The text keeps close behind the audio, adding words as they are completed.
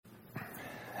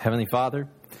Heavenly Father,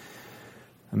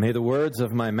 may the words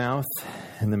of my mouth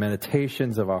and the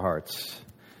meditations of our hearts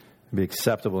be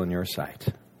acceptable in your sight.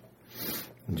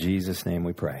 In Jesus' name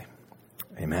we pray.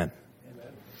 Amen.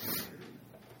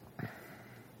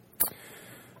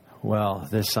 Well,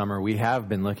 this summer we have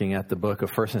been looking at the book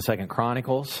of 1st and 2nd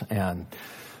Chronicles, and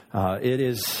it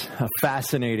is a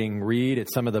fascinating read.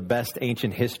 It's some of the best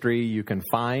ancient history you can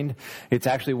find. It's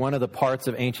actually one of the parts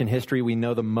of ancient history we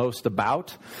know the most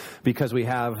about because we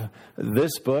have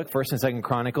this book, 1st and 2nd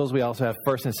Chronicles. We also have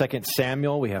 1st and 2nd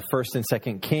Samuel. We have 1st and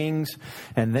 2nd Kings.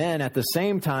 And then at the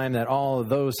same time that all of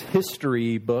those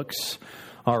history books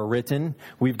are written,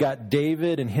 we've got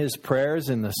David and his prayers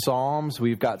in the Psalms.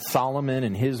 We've got Solomon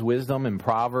and his wisdom in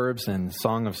Proverbs and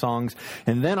Song of Songs.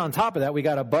 And then on top of that, we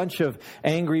got a bunch of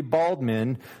angry bald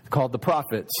men called the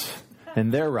prophets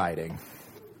and their writing.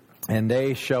 And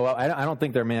they show up. I don't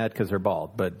think they're mad because they're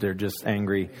bald, but they're just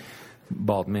angry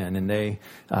bald men. And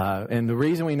and the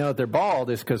reason we know that they're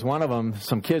bald is because one of them,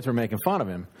 some kids were making fun of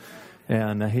him.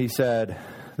 And he said,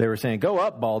 they were saying, "Go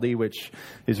up, Baldy," which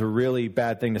is a really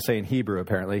bad thing to say in Hebrew,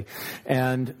 apparently.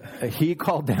 And he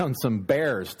called down some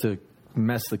bears to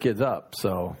mess the kids up.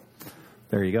 So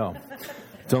there you go.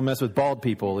 Don't mess with bald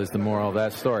people is the moral of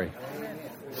that story.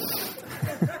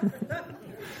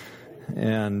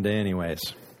 And anyways,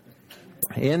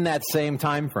 in that same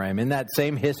time frame, in that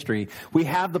same history, we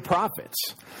have the prophets.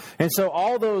 And so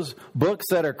all those books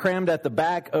that are crammed at the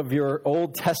back of your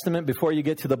Old Testament before you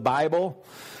get to the Bible,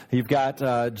 you've got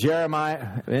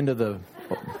Jeremiah into the...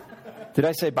 Did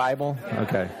I say Bible?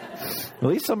 Okay. At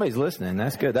least somebody's listening.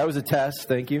 That's good. That was a test.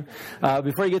 Thank you.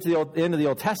 Before you get to the end of the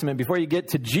Old Testament, before you get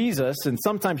to Jesus, and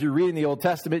sometimes you're reading the Old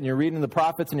Testament and you're reading the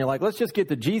prophets and you're like, let's just get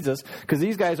to Jesus, because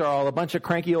these guys are all a bunch of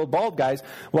cranky old bald guys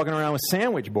walking around with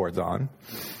sandwich boards on.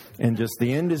 And just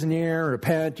the end is near,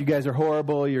 repent, you guys are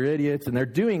horrible, you're idiots. And they're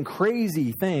doing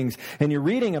crazy things. And you're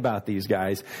reading about these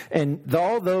guys. And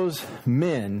all those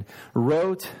men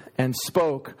wrote and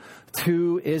spoke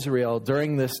to Israel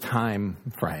during this time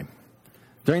frame.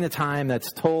 During the time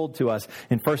that's told to us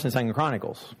in 1st and 2nd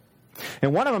Chronicles.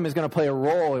 And one of them is going to play a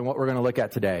role in what we're going to look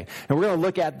at today. And we're going to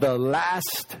look at the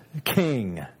last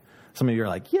king. Some of you are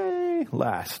like, yay,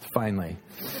 last, finally.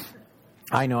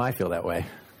 I know I feel that way.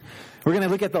 We're going to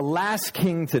look at the last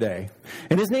king today.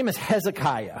 And his name is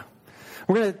Hezekiah.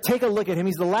 We're going to take a look at him.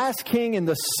 He's the last king in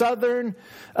the southern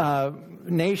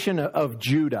nation of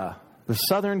Judah. The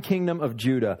southern kingdom of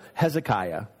Judah,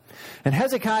 Hezekiah. And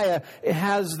Hezekiah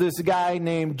has this guy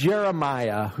named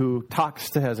Jeremiah who talks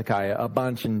to Hezekiah a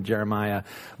bunch, and Jeremiah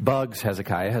bugs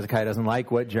Hezekiah. Hezekiah doesn't like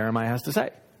what Jeremiah has to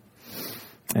say.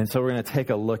 And so we're going to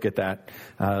take a look at that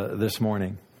this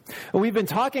morning. We've been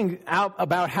talking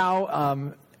about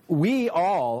how we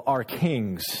all are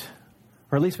kings,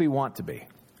 or at least we want to be.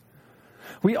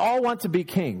 We all want to be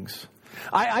kings.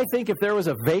 I think if there was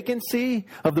a vacancy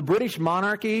of the British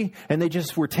monarchy and they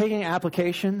just were taking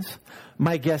applications,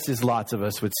 my guess is lots of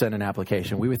us would send an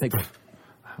application. We would think,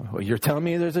 well, you're telling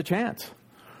me there's a chance.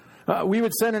 We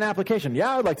would send an application.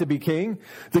 Yeah, I'd like to be king.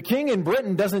 The king in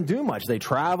Britain doesn't do much. They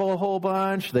travel a whole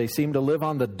bunch. They seem to live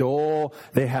on the dole.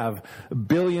 They have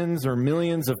billions or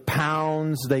millions of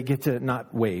pounds. They get to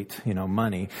not wait,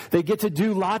 money. They get to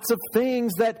do lots of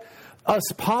things that us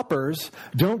paupers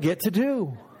don't get to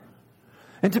do.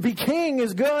 And to be king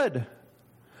is good,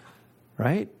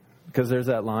 right? Because there's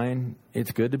that line,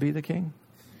 it's good to be the king.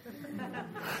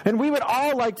 And we would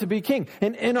all like to be king.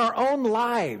 And in our own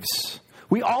lives,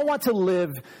 we all want to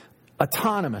live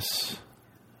autonomous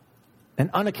and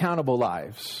unaccountable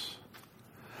lives.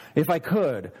 If I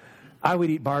could, I would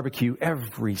eat barbecue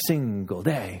every single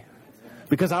day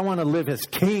because I want to live as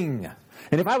king.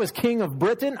 And if I was king of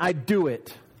Britain, I'd do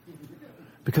it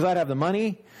because I'd have the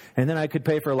money. And then I could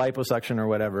pay for liposuction or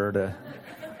whatever to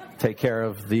take care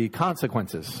of the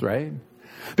consequences, right?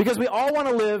 Because we all want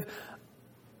to live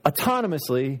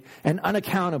autonomously and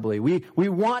unaccountably. We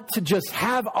want to just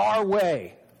have our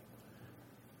way.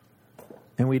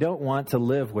 And we don't want to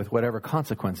live with whatever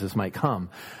consequences might come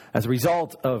as a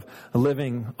result of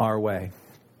living our way.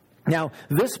 Now,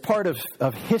 this part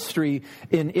of history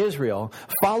in Israel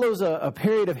follows a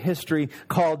period of history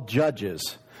called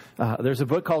Judges. There's a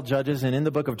book called Judges, and in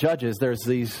the book of Judges, there's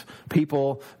these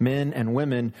people, men and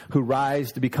women, who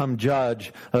rise to become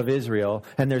judge of Israel.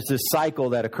 And there's this cycle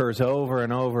that occurs over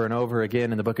and over and over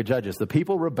again in the book of Judges. The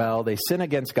people rebel. They sin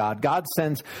against God. God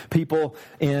sends people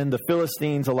in, the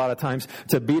Philistines a lot of times,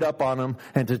 to beat up on them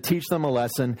and to teach them a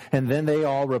lesson. And then they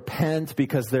all repent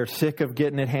because they're sick of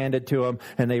getting it handed to them.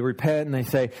 And they repent and they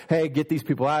say, hey, get these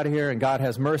people out of here. And God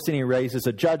has mercy, and he raises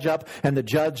a judge up, and the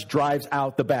judge drives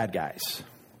out the bad guys.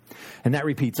 And that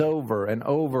repeats over and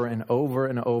over and over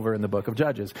and over in the book of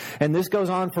Judges. And this goes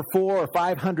on for 400 or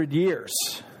 500 years.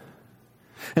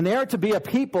 And they are to be a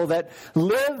people that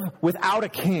live without a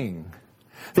king.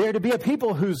 They are to be a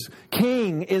people whose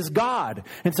king is God.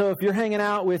 And so if you're hanging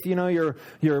out with,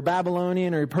 your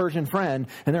Babylonian or your Persian friend,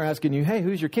 and they're asking you, hey,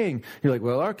 who's your king? You're like,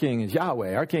 well, our king is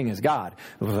Yahweh. Our king is God.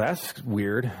 Well, that's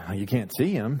weird. You can't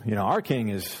see him. Our king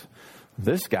is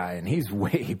this guy, and he's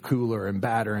way cooler and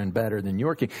badder and better than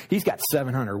your king. He's got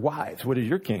 700 wives. What does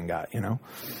your king got,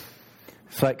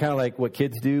 It's like kind of like what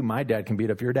kids do. My dad can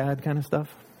beat up your dad kind of stuff.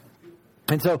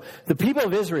 And so the people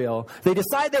of Israel, they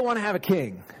decide they want to have a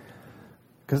king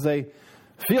because they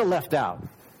feel left out.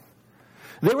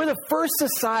 They were the first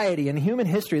society in human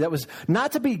history that was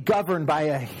not to be governed by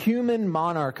a human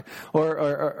monarch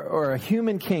or a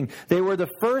human king. They were the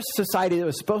first society that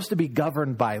was supposed to be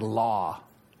governed by law.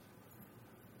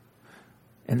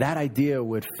 And that idea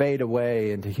would fade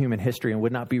away into human history and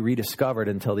would not be rediscovered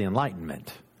until the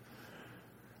Enlightenment.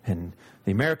 And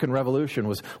the American Revolution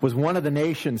was one of the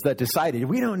nations that decided,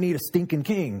 we don't need a stinking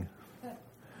king.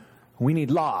 We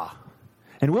need law.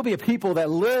 And we'll be a people that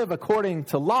live according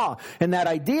to law. And that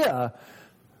idea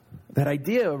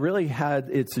really had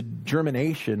its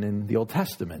germination in the Old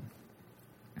Testament.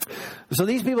 So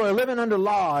these people are living under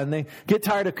law, and they get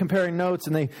tired of comparing notes,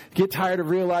 and they get tired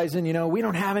of realizing, we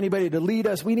don't have anybody to lead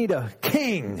us. We need a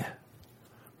king.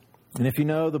 And if you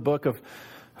know the book of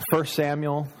 1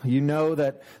 Samuel, you know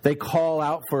that they call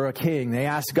out for a king. They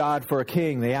ask God for a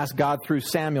king. They ask God through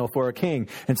Samuel for a king.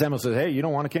 And Samuel says, hey, you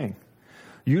don't want a king.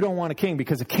 You don't want a king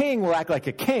because a king will act like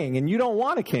a king. And you don't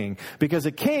want a king because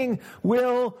a king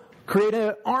will create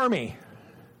an army.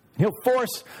 He'll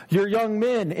force your young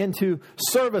men into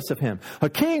service of him. A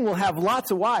king will have lots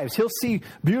of wives. He'll see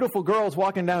beautiful girls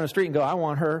walking down the street and go, I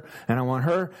want her, and I want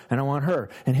her, and I want her.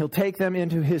 And he'll take them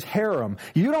into his harem.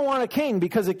 You don't want a king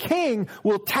because a king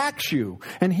will tax you.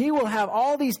 And he will have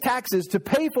all these taxes to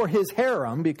pay for his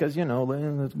harem because,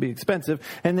 it'll be expensive.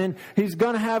 And then he's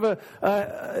going to have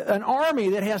an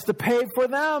army that has to pay for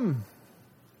them.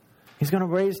 He's going to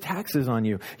raise taxes on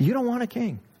you. You don't want a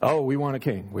king. Oh, we want a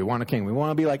king. We want a king. We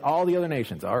want to be like all the other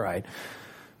nations. All right.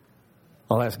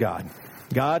 I'll ask God.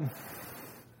 God,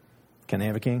 can they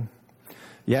have a king?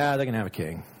 Yeah, they can have a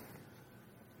king.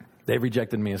 They've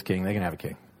rejected me as king. They can have a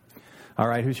king. All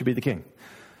right, who should be the king?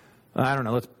 I don't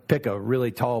know. Let's pick a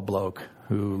really tall bloke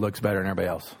who looks better than everybody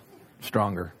else.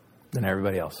 Stronger than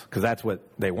everybody else. Because that's what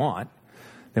they want.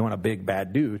 They want a big,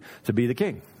 bad dude to be the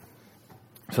king.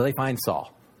 So they find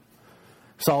Saul.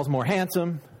 Saul's more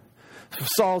handsome.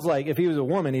 Saul's like, if he was a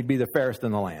woman, he'd be the fairest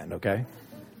in the land, okay?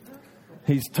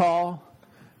 He's tall,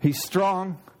 he's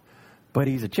strong, but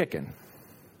he's a chicken.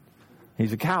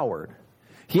 He's a coward.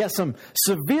 He has some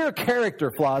severe character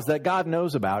flaws that God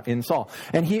knows about in Saul.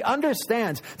 And he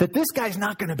understands that this guy's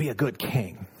not going to be a good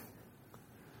king.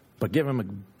 But give him a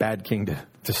bad king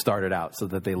to start it out so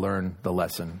that they learn the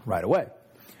lesson right away.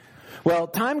 Well,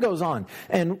 time goes on,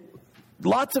 and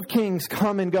lots of kings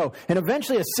come and go. And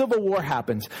eventually a civil war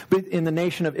happens in the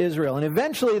nation of Israel. And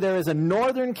eventually there is a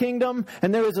northern kingdom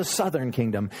and there is a southern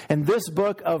kingdom. And this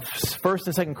book of 1st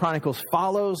and 2nd Chronicles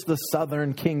follows the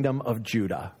southern kingdom of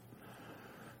Judah.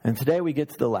 And today we get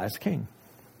to the last king.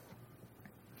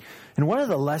 And one of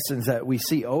the lessons that we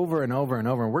see over and over and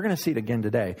over, and we're going to see it again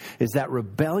today, is that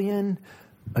rebellion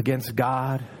against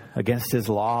God, against his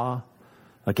law,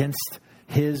 against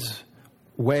his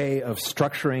way of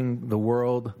structuring the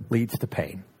world leads to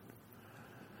pain.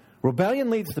 Rebellion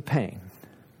leads to pain.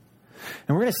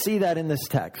 And we're going to see that in this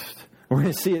text. We're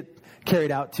going to see it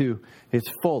carried out to its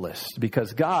fullest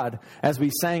because God, as we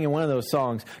sang in one of those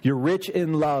songs, you're rich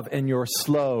in love and you're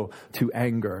slow to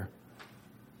anger.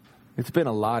 It's been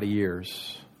a lot of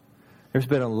years. There's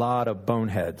been a lot of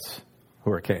boneheads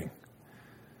who are king.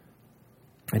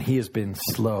 And he has been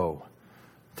slow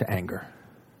to anger.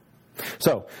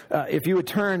 So, if you would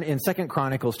turn in 2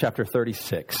 Chronicles chapter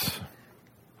 36,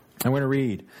 I'm going to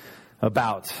read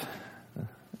about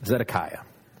Zedekiah.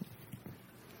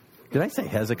 Did I say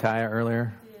Hezekiah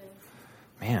earlier? Yes.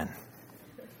 Man,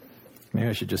 maybe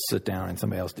I should just sit down and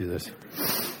somebody else do this.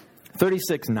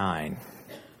 36:9.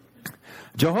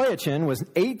 Jehoiachin was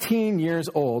 18 years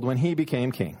old when he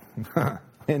became king.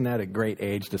 Isn't that a great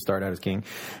age to start out as king?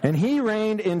 And he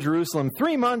reigned in Jerusalem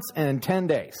 3 months and 10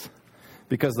 days.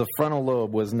 Because the frontal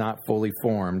lobe was not fully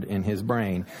formed in his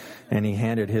brain. And he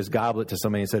handed his goblet to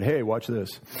somebody and said, hey, watch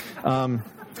this.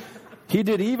 He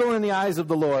did evil in the eyes of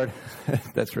the Lord.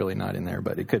 That's really not in there,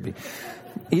 but it could be.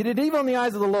 He did evil in the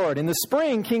eyes of the Lord. In the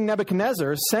spring, King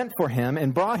Nebuchadnezzar sent for him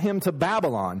and brought him to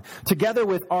Babylon, together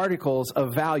with articles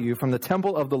of value from the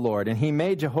temple of the Lord. And he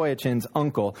made Jehoiachin's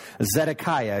uncle,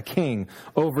 Zedekiah, king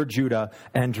over Judah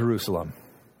and Jerusalem.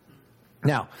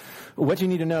 Now, what you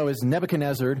need to know is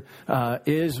Nebuchadnezzar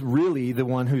is really the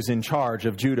one who's in charge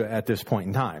of Judah at this point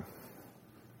in time.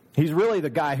 He's really the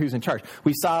guy who's in charge.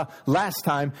 We saw last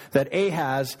time that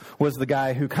Ahaz was the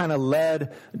guy who kind of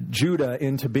led Judah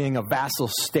into being a vassal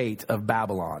state of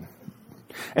Babylon.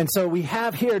 And so we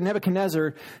have here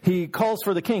Nebuchadnezzar, he calls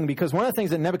for the king because one of the things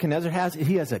that Nebuchadnezzar has,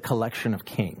 he has a collection of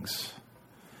kings.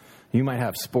 You might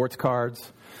have sports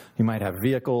cards. You might have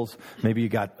vehicles. Maybe you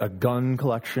got a gun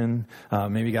collection.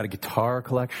 Maybe you got a guitar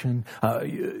collection.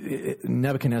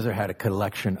 Nebuchadnezzar had a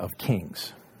collection of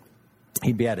kings.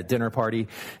 He'd be at a dinner party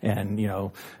and,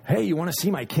 hey, you want to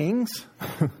see my kings?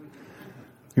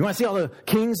 You want to see all the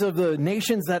kings of the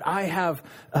nations that I have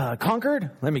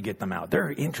conquered? Let me get them out.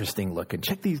 They're interesting looking.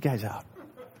 Check these guys out.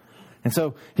 And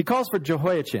so he calls for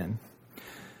Jehoiachin.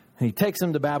 And he takes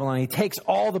him to Babylon. He takes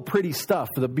all the pretty stuff,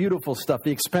 the beautiful stuff,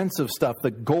 the expensive stuff, the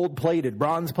gold-plated,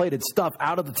 bronze-plated stuff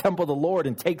out of the temple of the Lord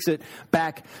and takes it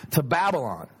back to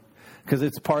Babylon. Because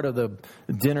it's part of the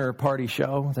dinner party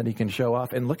show that he can show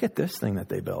off. And look at this thing that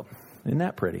they built. Isn't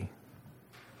that pretty?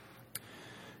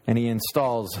 And he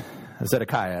installs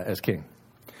Zedekiah as king.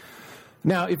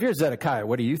 Now, if you're Zedekiah,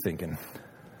 what are you thinking?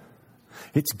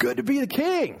 It's good to be the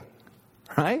king,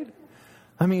 right?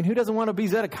 I mean, who doesn't want to be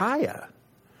Zedekiah?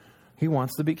 He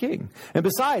wants to be king. And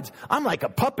besides, I'm like a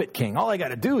puppet king. All I got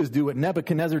to do is do what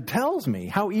Nebuchadnezzar tells me.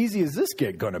 How easy is this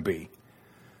gig going to be?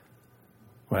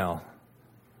 Well,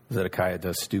 Zedekiah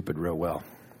does stupid real well.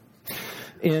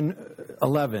 In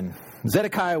 11,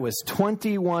 Zedekiah was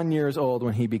 21 years old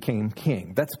when he became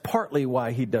king. That's partly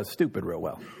why he does stupid real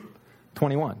well.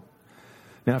 21.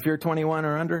 Now, if you're 21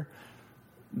 or under,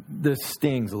 this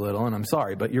stings a little, and I'm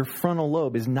sorry, but your frontal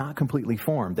lobe is not completely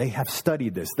formed. They have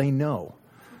studied this. They know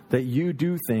that you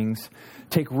do things,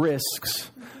 take risks,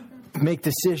 make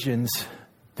decisions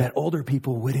that older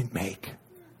people wouldn't make.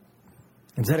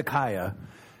 And Zedekiah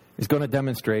is going to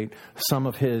demonstrate some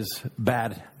of his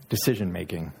bad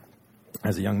decision-making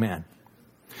as a young man.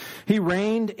 He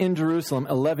reigned in Jerusalem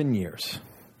 11 years.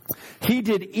 He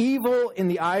did evil in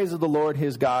the eyes of the Lord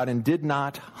his God and did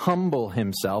not humble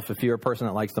himself. If you're a person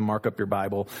that likes to mark up your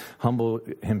Bible, humble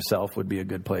himself would be a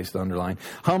good place to underline.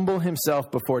 Humble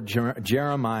himself before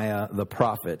Jeremiah the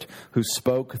prophet, who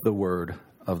spoke the word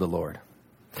of the Lord.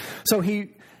 So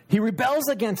he rebels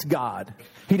against God.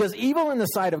 He does evil in the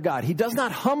sight of God. He does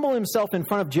not humble himself in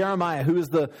front of Jeremiah, who is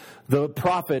the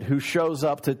prophet who shows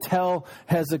up to tell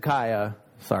Zedekiah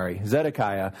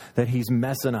that he's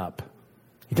messing up.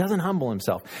 He doesn't humble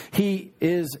himself. He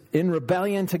is in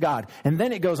rebellion to God. And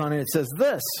then it goes on and it says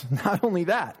this, not only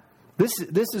that, this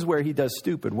is where he does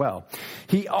stupid well.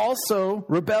 He also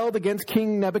rebelled against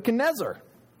King Nebuchadnezzar,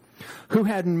 who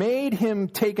had made him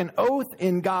take an oath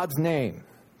in God's name.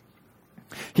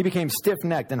 He became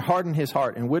stiff-necked and hardened his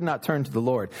heart and would not turn to the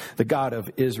Lord, the God of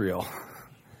Israel.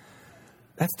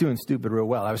 That's doing stupid real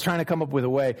well. I was trying to come up with a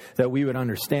way that we would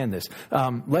understand this.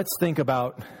 Let's think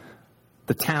about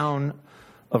the town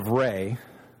of Ray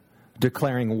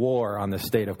declaring war on the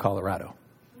state of Colorado.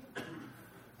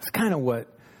 It's kind of what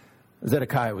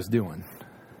Zedekiah was doing.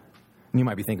 And you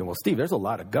might be thinking, well, Steve, there's a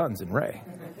lot of guns in Ray.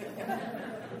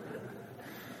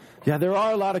 Yeah, there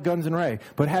are a lot of guns in Ray.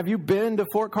 But have you been to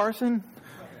Fort Carson?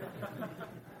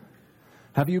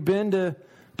 Have you been to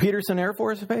Peterson Air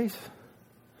Force Base?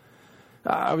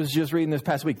 I was just reading this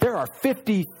past week. There are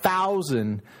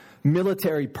 50,000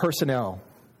 military personnel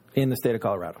in the state of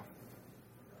Colorado.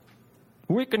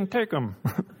 We can take them.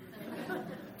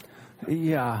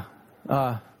 Yeah.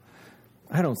 I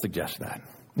don't suggest that.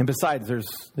 And besides,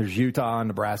 there's Utah,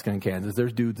 Nebraska, and Kansas.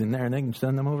 There's dudes in there, and they can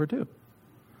send them over too.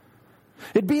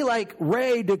 It'd be like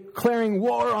Ray declaring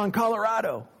war on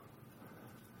Colorado.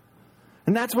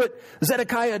 And that's what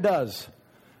Zedekiah does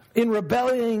in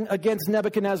rebelling against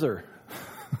Nebuchadnezzar.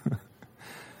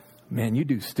 Man, you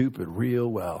do stupid real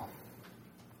well.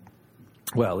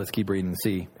 Well, let's keep reading and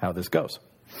see how this goes.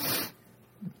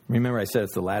 Remember I said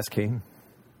it's the last king?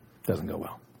 Doesn't go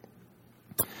well.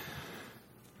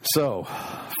 So,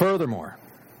 furthermore,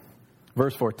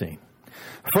 verse 14.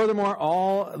 Furthermore,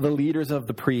 all the leaders of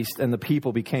the priests and the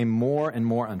people became more and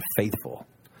more unfaithful,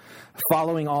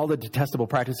 following all the detestable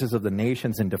practices of the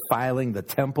nations and defiling the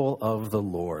temple of the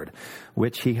Lord,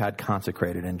 which he had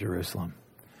consecrated in Jerusalem.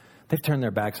 They've turned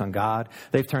their backs on God.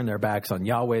 They've turned their backs on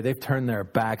Yahweh. They've turned their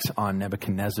backs on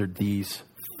Nebuchadnezzar. These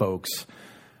folks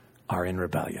are in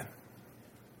rebellion.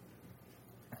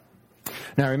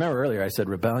 Now, remember earlier I said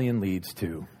rebellion leads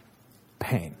to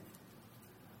pain.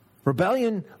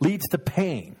 Rebellion leads to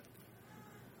pain.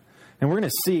 And we're going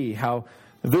to see how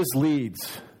this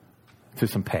leads to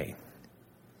some pain.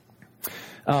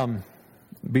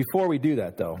 Before we do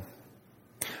that, though,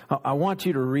 I want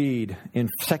you to read in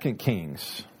 2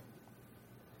 Kings.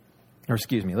 Or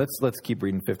excuse me, let's keep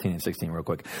reading 15 and 16 real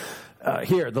quick.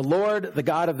 Here, the Lord, the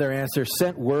God of their answer,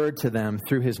 sent word to them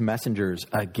through his messengers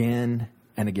again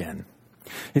and again.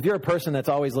 If you're a person that's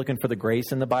always looking for the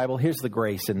grace in the Bible, here's the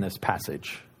grace in this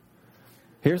passage.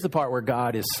 Here's the part where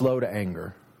God is slow to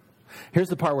anger. Here's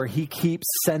the part where he keeps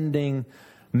sending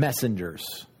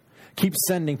messengers. Keeps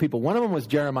sending people. One of them was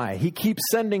Jeremiah. He keeps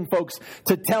sending folks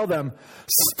to tell them,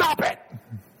 stop it.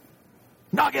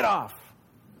 Knock it off.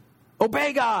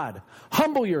 Obey God.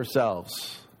 Humble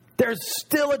yourselves. There's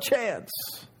still a chance.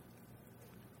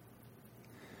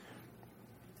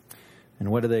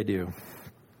 And what do?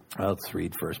 Well, let's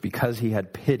read first. Because he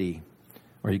had pity,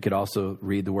 or you could also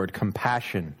read the word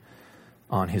compassion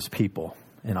on his people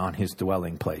and on his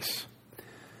dwelling place.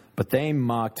 But they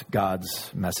mocked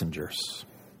God's messengers.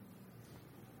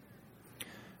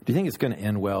 Do you think it's going to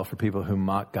end well for people who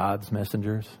mock God's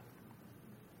messengers?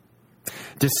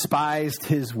 Despised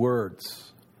his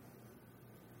words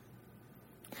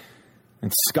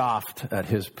and scoffed at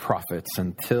his prophets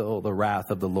until the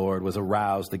wrath of the Lord was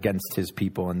aroused against his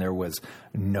people and there was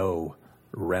no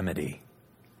remedy.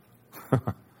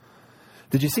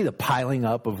 Did you see the piling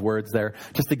up of words there?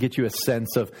 Just to get you a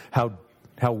sense of how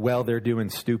well they're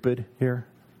doing stupid here.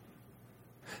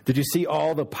 Did you see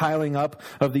all the piling up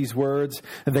of these words?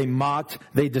 They mocked,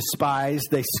 they despised,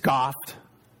 they scoffed.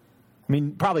 I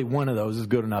mean, probably one of those is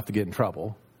good enough to get in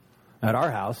trouble. At our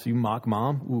house, you mock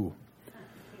mom, ooh.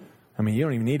 I mean, you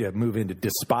don't even need to move into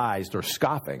despised or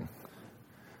scoffing.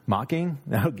 Mocking,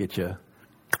 that'll get you a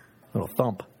little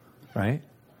thump, right?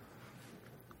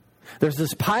 There's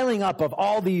this piling up of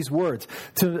all these words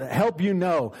to help you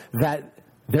know that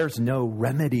there's no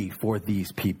remedy for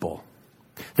these people.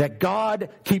 That God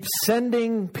keeps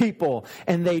sending people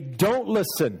and they don't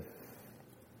listen.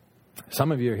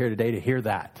 Some of you are here today to hear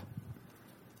that.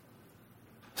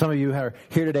 Some of you are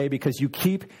here today because you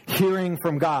keep hearing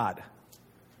from God.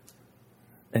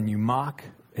 And you mock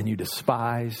and you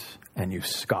despise and you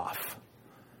scoff.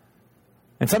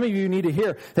 And some of you need to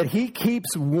hear that he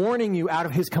keeps warning you out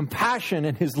of his compassion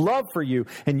and his love for you.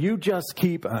 And you just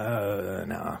keep, no,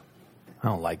 I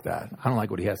don't like that. I don't like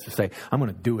what he has to say. I'm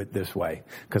going to do it this way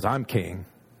because I'm king.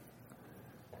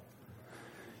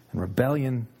 And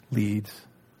rebellion leads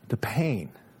to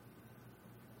pain.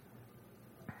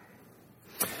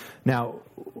 Now,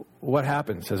 what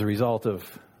happens as a result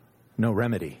of no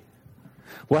remedy?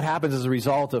 What happens as a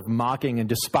result of mocking and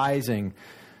despising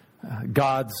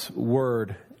God's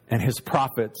word and his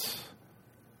prophets?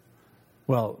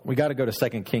 Well, we got to go to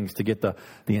 2 Kings to get the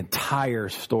entire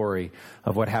story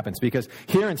of what happens. Because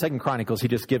here in 2 Chronicles, he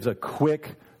just gives a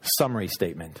quick summary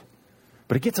statement.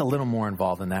 But it gets a little more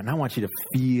involved than that. And I want you to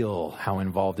feel how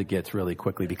involved it gets really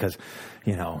quickly because,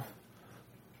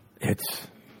 it's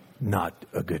not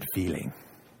a good feeling.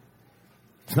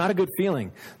 It's not a good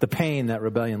feeling, the pain that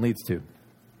rebellion leads to.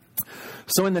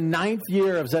 So in the 9th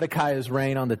year of Zedekiah's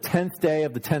reign, on the 10th day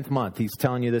of the 10th month, he's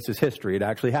telling you this is history. It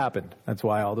actually happened. That's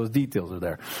why all those details are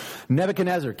there.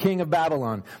 Nebuchadnezzar, king of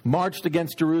Babylon, marched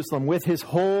against Jerusalem with his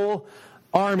whole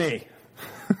army.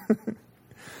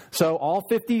 So all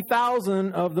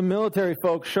 50,000 of the military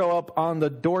folks show up on the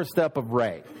doorstep of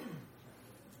Ray.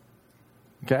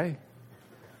 Okay?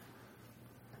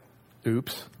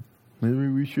 Oops. Maybe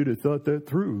we should have thought that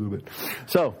through a little bit.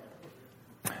 So,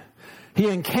 he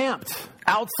encamped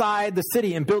outside the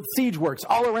city and built siege works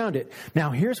all around it.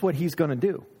 Now, here's what he's going to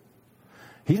do.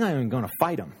 He's not even going to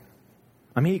fight him.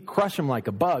 I mean, he'd crush him like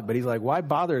a bug, but he's like, why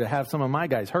bother to have some of my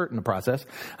guys hurt in the process?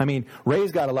 I mean,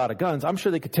 Ray's got a lot of guns. I'm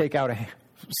sure they could take out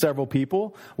several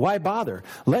people. Why bother?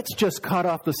 Let's just cut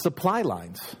off the supply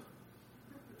lines.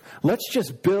 Let's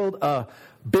just build a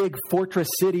big fortress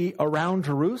city around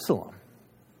Jerusalem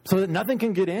so that nothing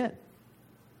can get in.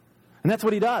 And that's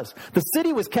what he does. The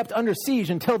city was kept under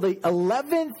siege until the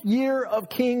 11th year of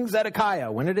King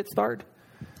Zedekiah. When did it start?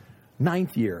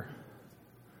 9th year.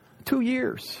 2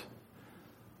 years.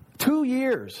 2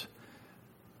 years.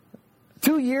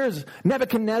 2 years.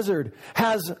 Nebuchadnezzar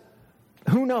has,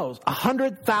 who knows,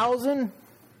 100,000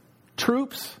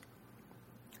 troops.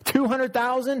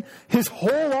 200,000, his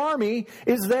whole army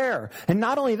is there. And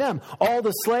not only them, all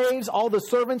the slaves, all the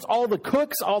servants, all the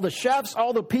cooks, all the chefs,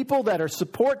 all the people that are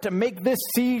support to make this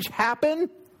siege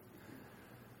happen.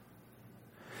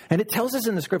 And it tells us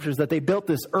in the scriptures that they built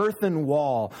this earthen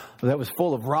wall that was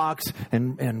full of rocks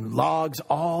and logs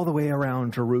all the way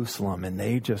around Jerusalem, and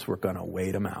they just were going to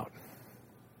wait them out.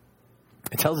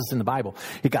 It tells us in the Bible,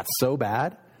 it got so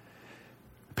bad,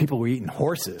 people were eating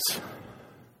horses.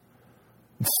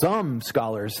 Some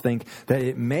scholars think that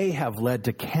it may have led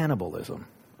to cannibalism.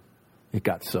 It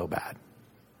got so bad.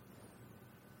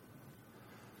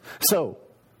 So,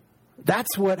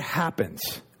 that's what happens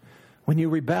when you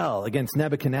rebel against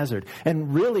Nebuchadnezzar.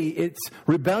 And really, it's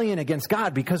rebellion against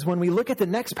God, because when we look at the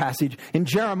next passage in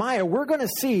Jeremiah, we're going to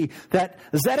see that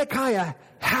Zedekiah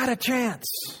had a chance.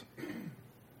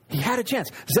 He had a chance.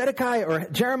 Zedekiah or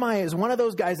Jeremiah is one of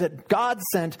those guys that God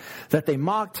sent that they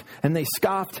mocked and they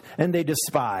scoffed and they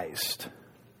despised.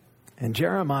 And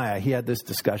Jeremiah, he had this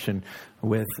discussion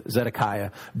with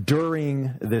Zedekiah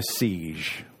during this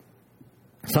siege,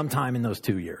 sometime in those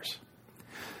 2 years.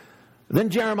 Then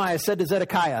Jeremiah said to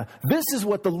Zedekiah, "This is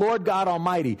what the Lord God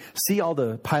Almighty," see all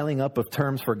the piling up of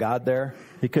terms for God there?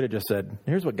 He could have just said,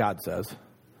 "Here's what God says."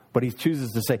 But he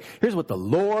chooses to say, "Here's what the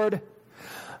Lord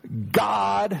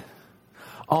God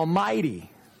Almighty."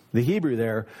 The Hebrew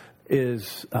there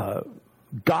is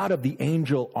God of the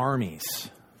angel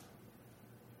armies.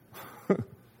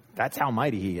 That's how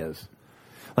mighty he is.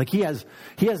 Like he has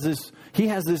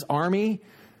this army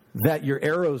that your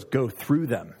arrows go through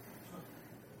them.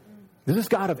 This is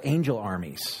God of angel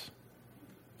armies.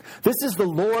 This is the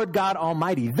Lord God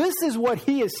Almighty. This is what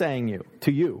he is saying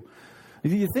to you. Do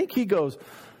you think he goes,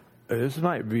 "This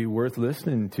might be worth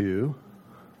listening to"?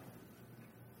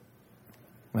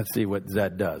 Let's see what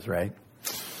Zed does, right?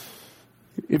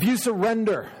 "If you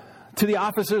surrender to the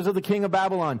officers of the king of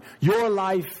Babylon, your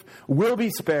life will be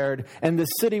spared and the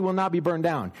city will not be burned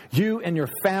down. You and your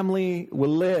family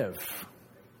will live."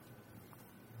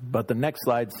 But the next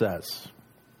slide says,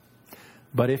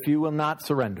 "But if you will not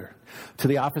surrender to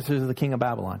the officers of the king of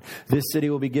Babylon, this city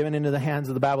will be given into the hands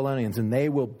of the Babylonians and they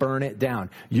will burn it down.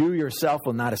 You yourself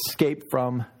will not escape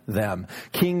from them."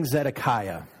 King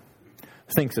Zedekiah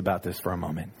thinks about this for a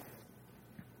moment.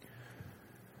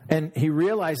 And he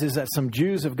realizes that some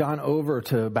Jews have gone over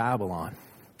to Babylon.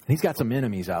 He's got some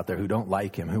enemies out there who don't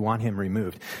like him, who want him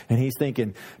removed. And he's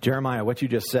thinking, "Jeremiah, what you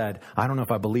just said, I don't know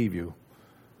if I believe you.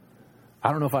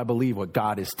 I don't know if I believe what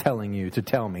God is telling you to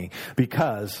tell me,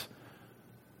 because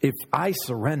if I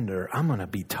surrender, I'm going to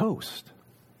be toast.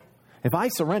 If I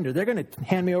surrender, they're going to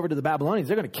hand me over to the Babylonians.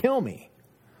 They're going to kill me."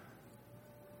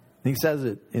 And he says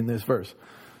it in this verse.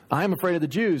 "I am afraid of the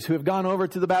Jews who have gone over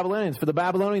to the Babylonians, for the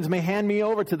Babylonians may hand me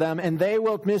over to them and they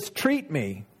will mistreat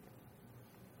me."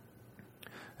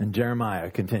 And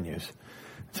Jeremiah continues.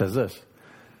 It says this,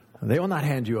 "They will not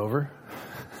hand you over."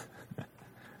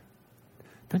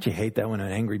 Don't you hate that when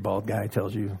an angry bald guy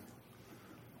tells you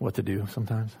what to do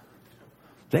sometimes?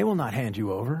 "They will not hand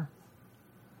you over."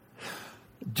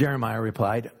 Jeremiah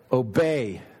replied,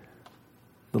 "Obey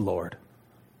the Lord."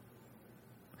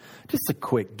 Just a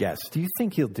quick guess. Do you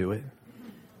think he'll do it?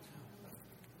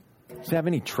 Does he have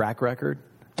any track record?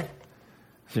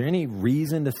 Is there any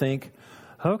reason to think,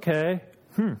 "Okay,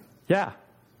 yeah,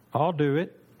 I'll do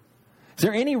it"? Is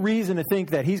there any reason to think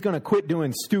that he's going to quit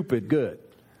doing stupid good?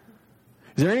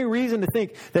 Is there any reason to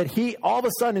think that he all of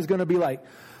a sudden is going to be like,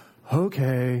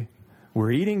 "Okay,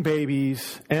 we're eating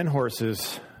babies and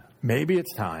horses. Maybe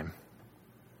it's time"?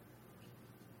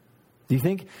 Do you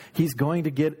think he's going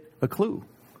to get a clue?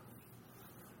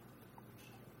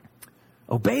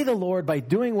 "Obey the Lord by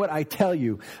doing what I tell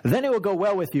you. Then it will go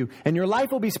well with you and your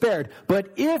life will be spared.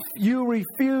 But if you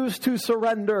refuse to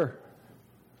surrender,"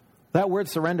 that word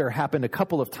surrender happened a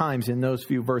couple of times in those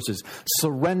few verses.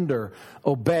 Surrender,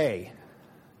 obey.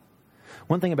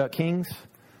 One thing about kings,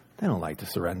 they don't like to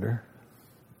surrender.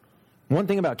 One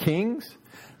thing about kings,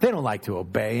 they don't like to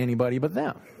obey anybody but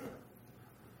them.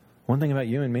 One thing about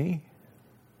you and me,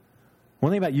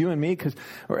 because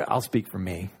I'll speak for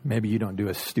me. Maybe you don't do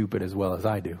as stupid as well as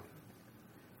I do.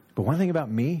 But one thing about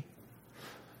me,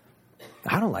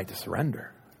 I don't like to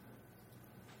surrender.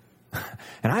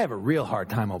 And I have a real hard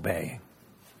time obeying.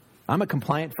 I'm a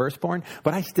compliant firstborn,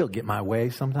 but I still get my way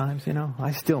sometimes,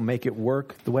 I still make it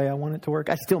work the way I want it to work.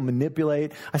 I still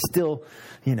manipulate. I still,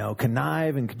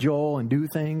 connive and cajole and do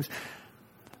things.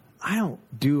 I don't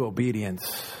do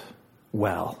obedience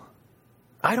well.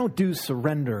 I don't do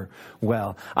surrender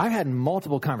well. I've had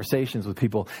multiple conversations with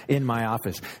people in my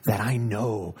office that I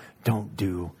know don't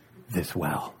do this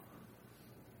well.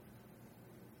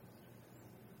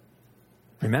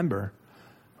 Remember,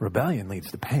 rebellion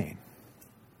leads to pain.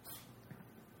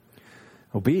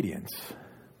 Obedience,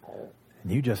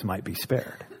 and you just might be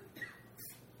spared.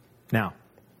 Now,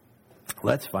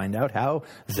 let's find out how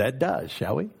Zed does,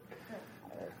 shall we?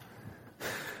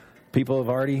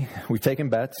 we've taken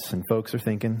bets, and folks are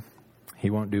thinking he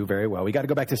won't do very well. We got to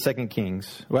go back to 2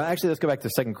 Kings. Well, actually, let's go back to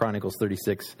 2 Chronicles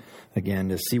 36 again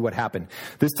to see what happened.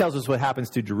 This tells us what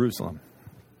happens to Jerusalem.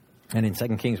 And in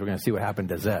 2 Kings, we're going to see what happened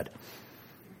to Zed.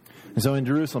 And so in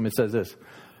Jerusalem, it says this.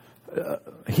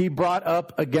 He brought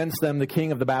up against them the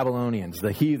king of the Babylonians.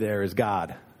 The he there is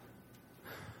God,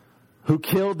 who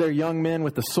killed their young men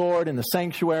with the sword in the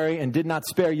sanctuary and did not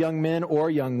spare young men or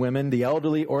young women, the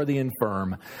elderly or the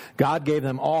infirm. God gave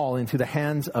them all into the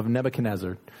hands of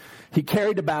Nebuchadnezzar. He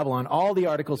carried to Babylon all the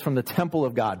articles from the temple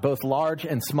of God, both large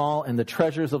and small, and the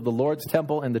treasures of the Lord's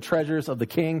temple and the treasures of the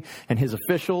king and his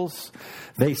officials.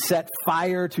 They set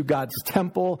fire to God's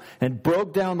temple and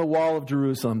broke down the wall of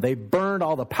Jerusalem. They burned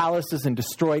all the palaces and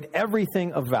destroyed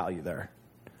everything of value there.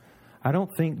 I don't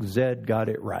think Zed got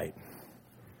it right.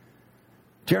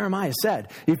 Jeremiah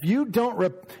said, if you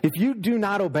do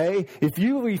not obey, if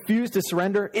you refuse to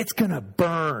surrender, it's going to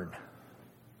burn.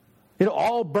 It'll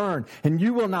all burn, and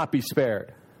you will not be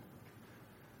spared.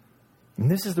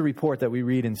 And this is the report that we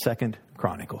read in 2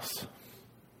 Chronicles.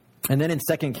 And then in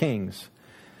 2 Kings,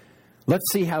 let's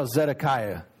see how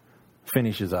Zedekiah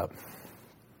finishes up.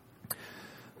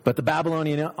 But the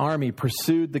Babylonian army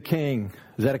pursued the king,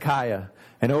 Zedekiah,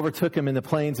 and overtook him in the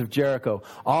plains of Jericho.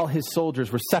 All his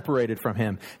soldiers were separated from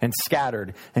him and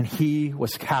scattered, and he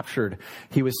was captured.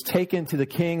 He was taken to the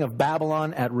king of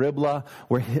Babylon at Riblah,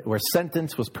 where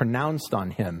sentence was pronounced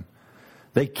on him.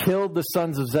 They killed the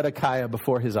sons of Zedekiah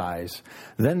before his eyes.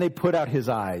 Then they put out his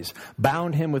eyes,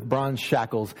 bound him with bronze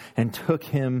shackles, and took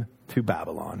him to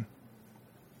Babylon.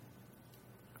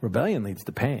 Rebellion leads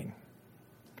to pain.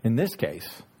 In this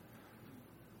case,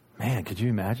 man, could you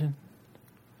imagine?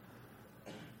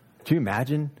 Could you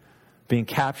imagine being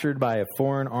captured by a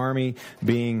foreign army,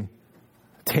 being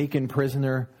taken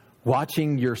prisoner,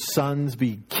 watching your sons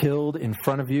be killed in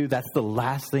front of you? That's the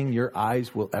last thing your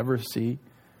eyes will ever see,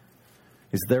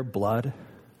 is their blood,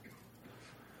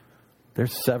 their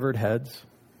severed heads.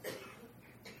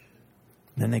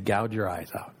 Then they gouge your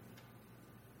eyes out.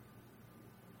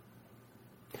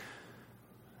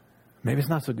 Maybe it's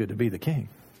not so good to be the king.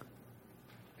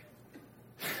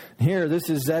 Here, this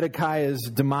is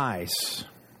Zedekiah's demise.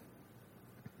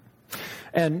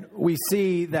 And we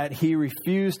see that he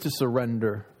refused to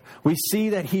surrender. We see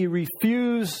that he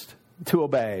refused to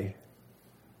obey.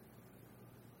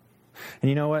 And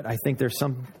you know what? I think there's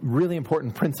some really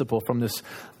important principle from this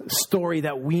story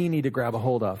that we need to grab a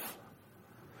hold of.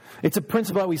 It's a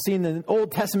principle that we see in the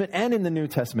Old Testament and in the New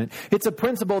Testament. It's a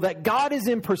principle that God is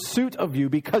in pursuit of you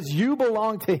because you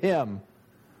belong to him.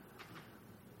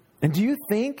 And do you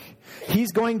think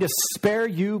he's going to spare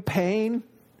you pain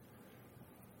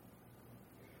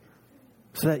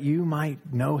so that you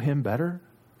might know him better?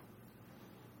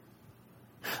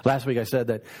 Last week I said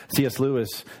that C.S. Lewis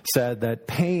said that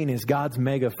pain is God's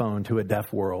megaphone to a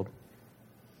deaf world.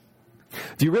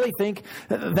 Do you really think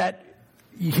that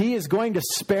he is going to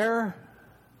spare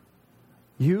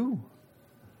you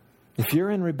if you're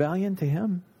in rebellion to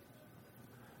him?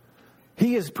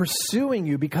 He is pursuing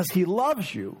you because he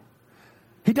loves you.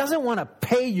 He doesn't want to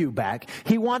pay you back.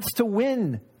 He wants to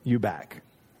win you back.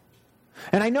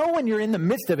 And I know when you're in the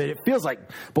midst of it, it feels like,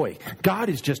 boy, God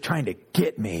is just trying to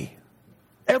get me.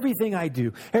 Everything I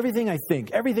do, everything I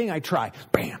think, everything I try,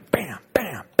 bam, bam,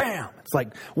 bam, bam. It's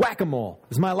like whack-a-mole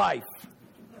is my life.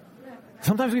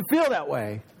 Sometimes we feel that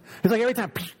way. It's like every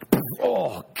time,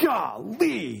 oh,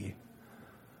 golly.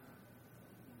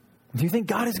 Do you think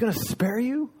God is going to spare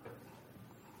you?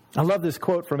 I love this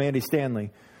quote from Andy Stanley,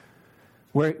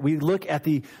 where we look at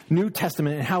the New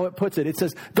Testament and how it puts it. It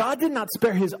says, God did not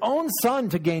spare his own son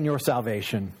to gain your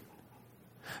salvation.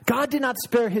 God did not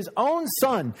spare his own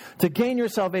son to gain your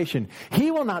salvation.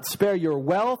 He will not spare your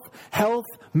wealth, health,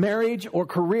 marriage, or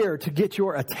career to get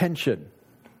your attention.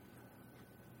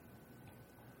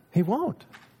 He won't.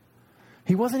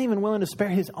 He wasn't even willing to spare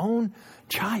his own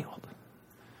child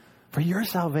for your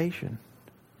salvation.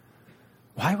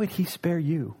 Why would he spare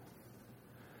you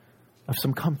of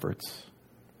some comforts?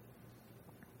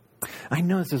 I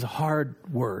know this is a hard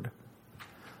word.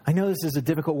 I know this is a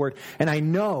difficult word. And I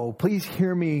know, please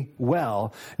hear me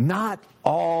well, not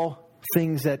all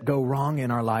things that go wrong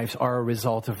in our lives are a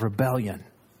result of rebellion.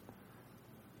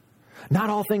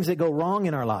 Not all things that go wrong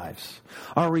in our lives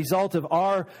are a result of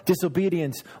our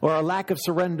disobedience or our lack of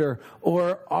surrender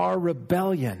or our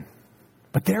rebellion.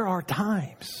 But there are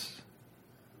times.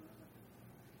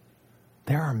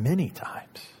 There are many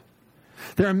times.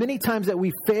 There are many times that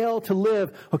we fail to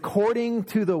live according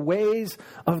to the ways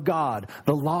of God,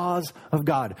 the laws of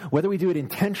God, whether we do it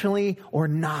intentionally or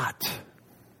not.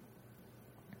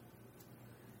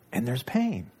 And there's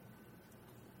pain.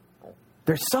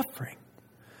 They're suffering.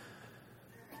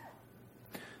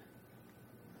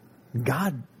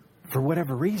 God, for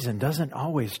whatever reason, doesn't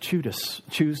always choose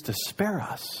to spare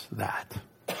us that.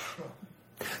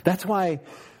 That's why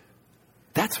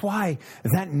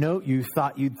that note you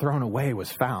thought you'd thrown away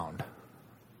was found.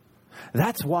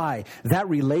 That's why that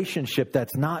relationship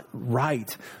that's not right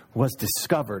was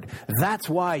discovered. That's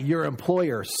why your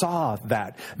employer saw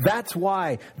that. That's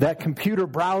why that computer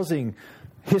browsing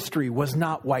history was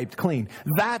not wiped clean.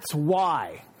 That's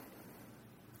why.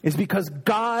 It's because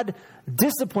God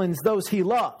disciplines those he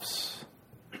loves.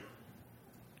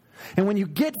 And when you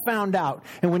get found out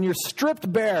and when you're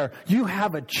stripped bare, you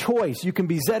have a choice. You can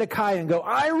be Zedekiah and go,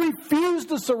 I refuse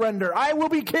to surrender. I will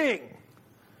be king.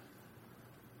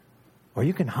 Or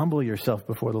you can humble yourself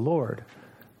before the Lord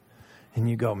and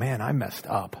you go, man, I messed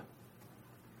up.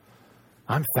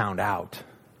 I'm found out.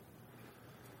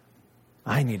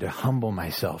 I need to humble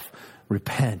myself,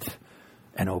 repent,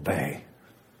 and obey.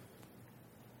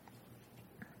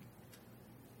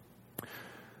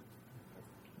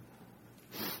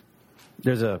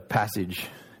 There's a passage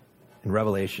in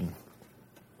Revelation,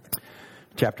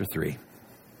 chapter 3.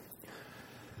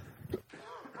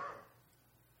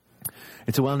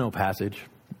 It's a well-known passage.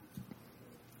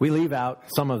 We leave out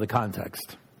some of the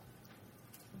context.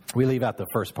 We leave out the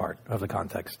first part of the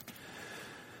context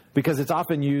because it's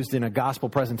often used in a gospel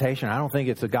presentation. I don't think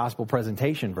it's a gospel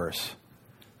presentation verse.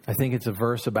 I think it's a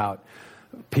verse about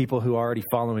people who are already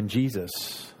following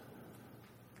Jesus.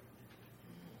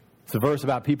 It's a verse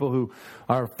about people who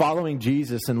are following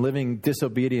Jesus and living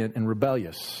disobedient and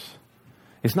rebellious.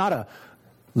 It's not a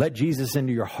let Jesus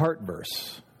into your heart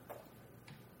verse.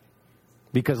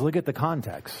 Because look at the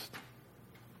context.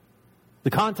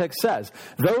 The context says,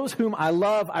 those whom I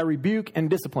love, I rebuke and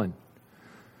discipline.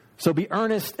 So be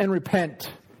earnest and repent.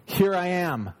 Here I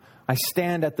am. I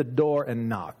stand at the door and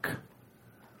knock.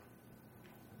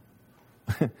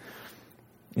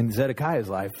 In Zedekiah's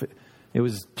life, it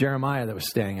was Jeremiah that was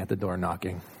standing at the door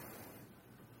knocking.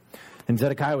 And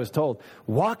Zedekiah was told,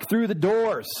 walk through the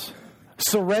doors.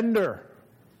 Surrender.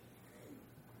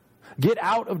 Get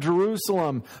out of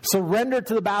Jerusalem. Surrender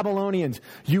to the Babylonians.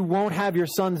 You won't have your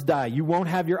sons die. You won't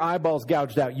have your eyeballs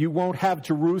gouged out. You won't have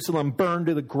Jerusalem burned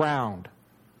to the ground.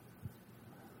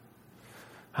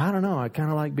 I don't know. I kind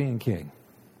of like being king.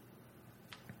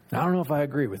 I don't know if I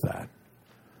agree with that.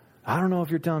 I don't know if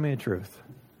you're telling me the truth.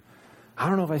 I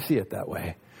don't know if I see it that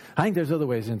way. I think there's other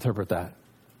ways to interpret that.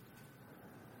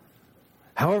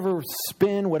 However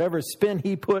whatever spin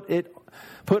he put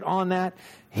on that,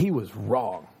 he was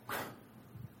wrong.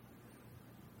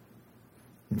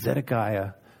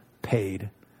 Zedekiah paid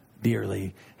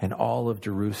dearly, and all of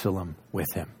Jerusalem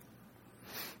with him.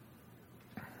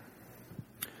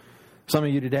 Some of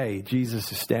you today,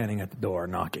 Jesus is standing at the door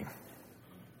knocking.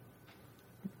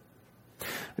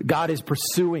 God is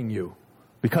pursuing you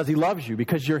because he loves you,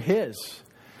 because you're his.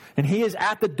 And he is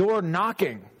at the door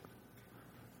knocking.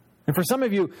 And for some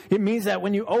of you, it means that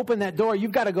when you open that door,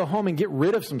 you've got to go home and get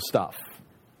rid of some stuff.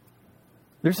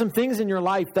 There's some things in your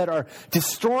life that are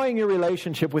destroying your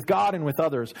relationship with God and with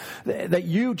others that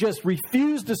you just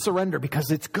refuse to surrender because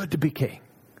it's good to be king.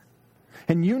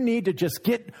 And you need to just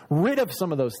get rid of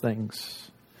some of those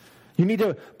things. You need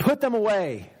to put them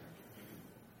away.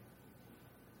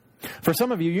 For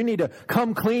some of you, you need to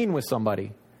come clean with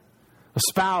somebody. A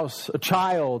spouse, a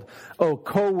child, a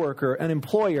coworker, an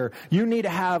employer. You need to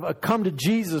have a come to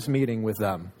Jesus meeting with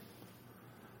them.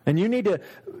 And you need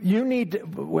to,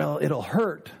 well, it'll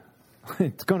hurt.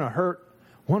 It's going to hurt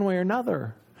one way or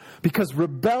another. Because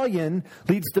rebellion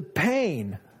leads to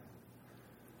pain.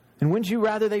 And wouldn't you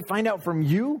rather they find out from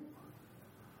you?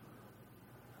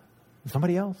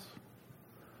 Somebody else?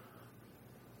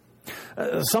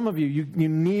 Some of you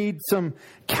need some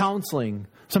counseling,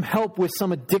 some help with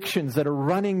some addictions that are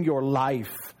running your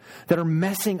life, that are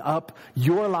messing up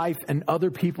your life and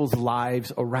other people's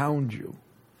lives around you.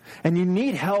 And you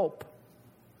need help.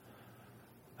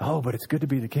 Oh, but it's good to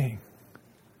be the king.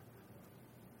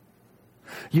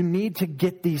 You need to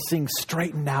get these things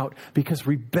straightened out because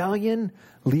rebellion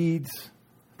leads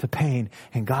to pain.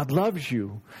 And God loves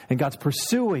you. And God's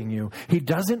pursuing you. He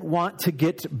doesn't want to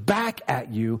get back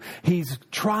at you. He's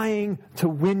trying to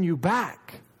win you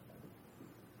back.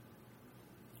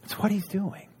 That's what he's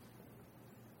doing.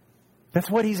 That's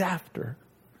what he's after.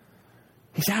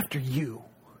 He's after you.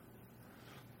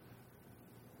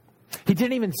 He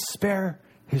didn't even spare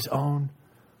his own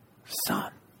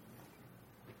son.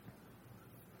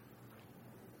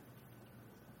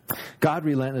 God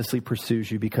relentlessly pursues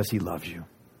you because he loves you.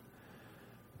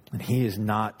 And he is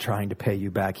not trying to pay you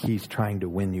back. He's trying to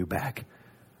win you back.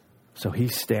 So he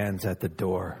stands at the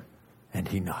door and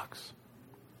he knocks.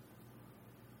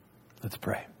 Let's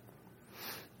pray.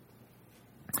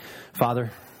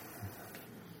 Father,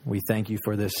 we thank you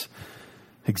for this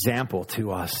example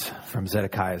to us from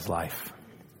Zedekiah's life.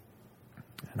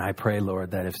 And I pray,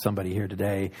 Lord, that if somebody here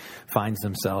today finds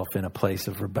themselves in a place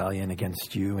of rebellion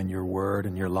against you and your word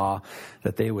and your law,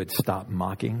 that they would stop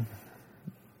mocking,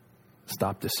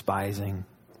 stop despising,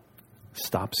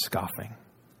 stop scoffing,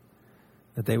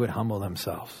 that they would humble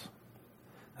themselves,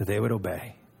 that they would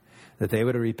obey, that they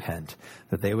would repent,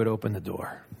 that they would open the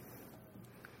door.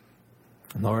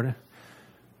 And Lord,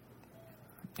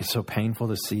 it's so painful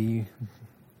to see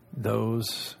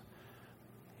those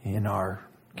in our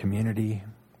community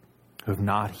who have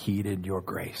not heeded your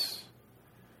grace,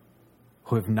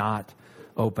 who have not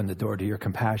opened the door to your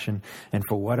compassion, and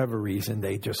for whatever reason,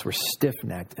 they just were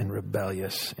stiff-necked and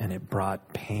rebellious, and it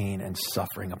brought pain and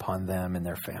suffering upon them and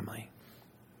their family.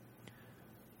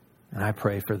 And I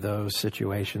pray for those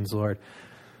situations, Lord.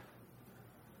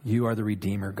 You are the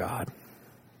Redeemer, God.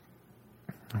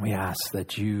 And we ask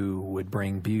that you would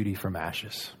bring beauty from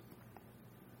ashes.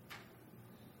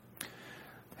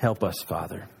 Help us,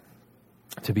 Father,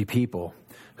 to be people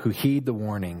who heed the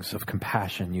warnings of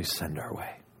compassion you send our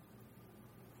way.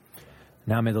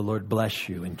 Now may the Lord bless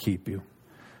you and keep you.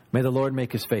 May the Lord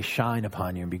make his face shine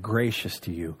upon you and be gracious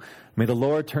to you. May the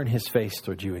Lord turn his face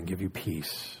towards you and give you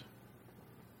peace.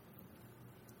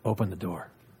 Open the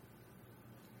door.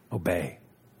 Obey.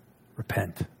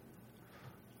 Repent.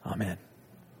 Amen.